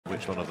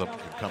Which one of them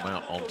can come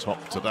out on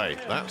top today?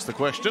 That's the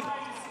question. Well,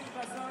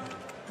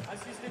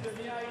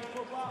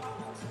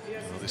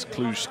 this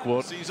Cluj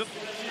squad season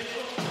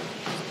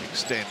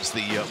extends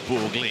the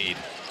Bourg lead.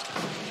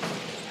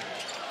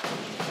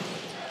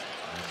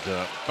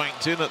 And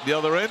banked in at the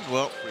other end.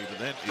 Well, Freeman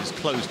then is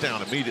closed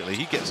down immediately.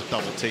 He gets a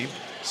double team.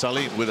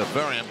 Salim with a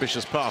very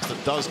ambitious pass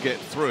that does get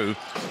through.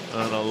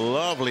 And a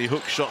lovely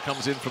hook shot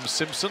comes in from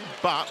Simpson,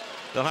 but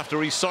they'll have to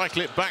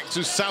recycle it back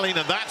to Salin,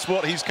 and that's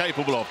what he's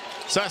capable of.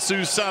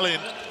 Sasu Salin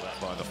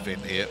by the fin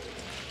here.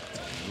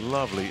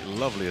 Lovely,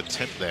 lovely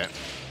attempt there.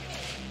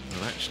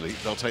 And actually,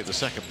 they'll take the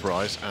second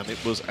prize, and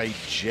it was a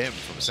gem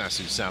from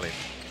Sasu Salin.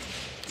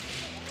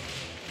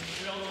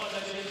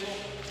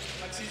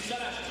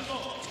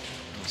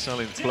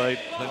 Salin played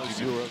plenty of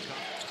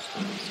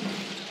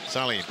EuroCup.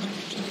 Salin,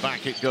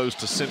 back it goes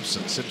to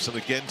Simpson. Simpson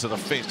again to the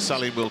fin.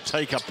 Salin will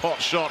take a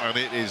pot shot, and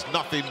it is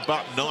nothing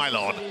but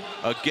nylon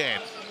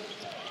again.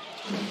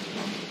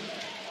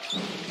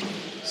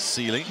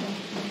 Sealing.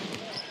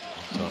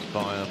 Done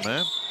by a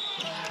man.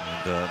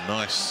 And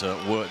nice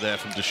work there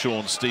from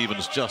Deshaun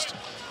Stevens. Just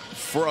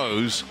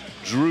froze,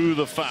 drew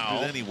the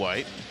foul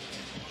anyway.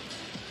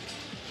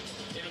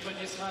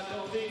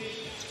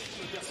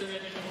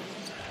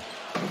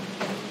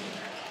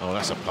 Oh,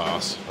 that's a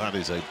pass. That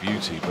is a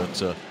beauty,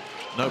 but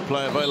no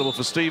play available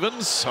for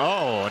Stevens.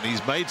 Oh, and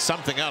he's made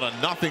something out of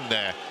nothing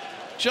there.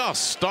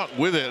 Just stuck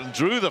with it and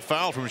drew the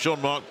foul from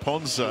Jean-Marc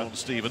Ponsa.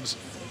 Stevens,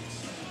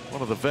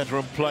 one of the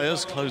veteran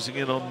players, closing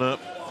in on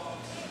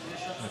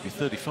maybe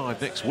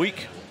 35 next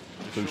week.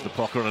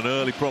 Cluj-Napoca, an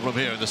early problem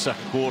here in the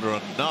second quarter.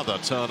 Another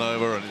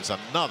turnover, and it's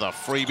another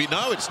freebie.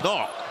 No, it's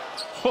not.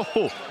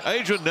 Oh,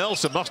 Adrian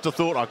Nelson must have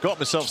thought, I got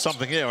myself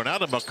something here, and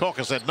Adam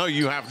McCocker said, no,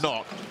 you have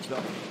not.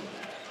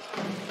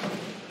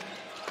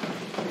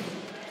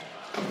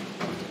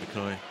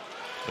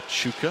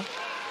 Chuka.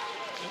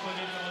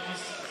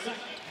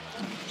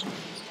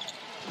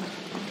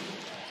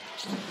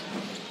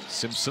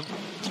 Simpson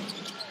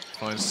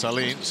finds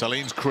Salin.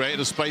 Salin's created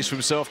a space for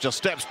himself, just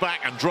steps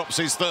back and drops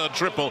his third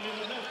triple.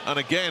 And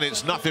again,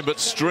 it's nothing but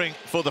string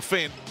for the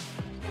Finn.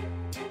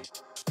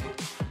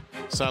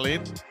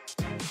 Salin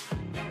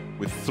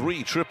with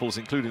 3 triples,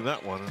 including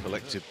that one,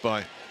 collected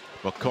by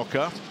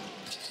McCocker.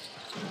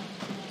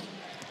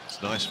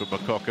 It's nice for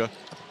McCocker.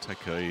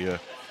 Take a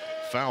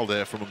foul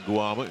there from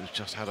Nguama, who's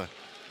just had a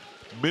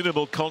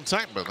minimal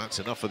contact, but that's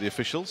enough for the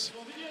officials.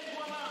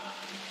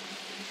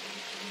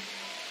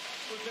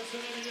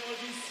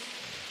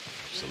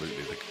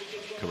 Absolutely the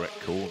correct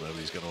call.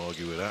 Nobody's going to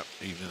argue with that,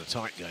 even in a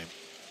tight game.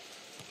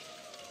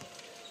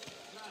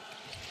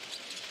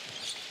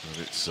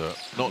 And it's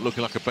not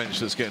looking like a bench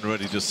that's getting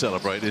ready to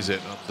celebrate, is it?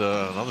 And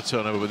another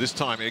turnover, but this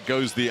time it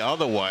goes the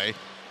other way.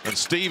 And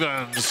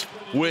Stevens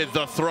with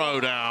the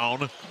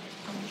throwdown.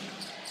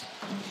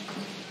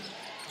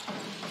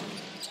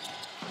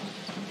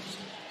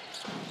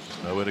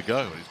 Nowhere to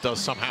go. It does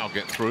somehow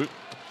get through.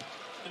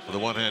 For the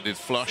one-handed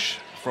flush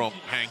from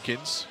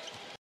Hankins.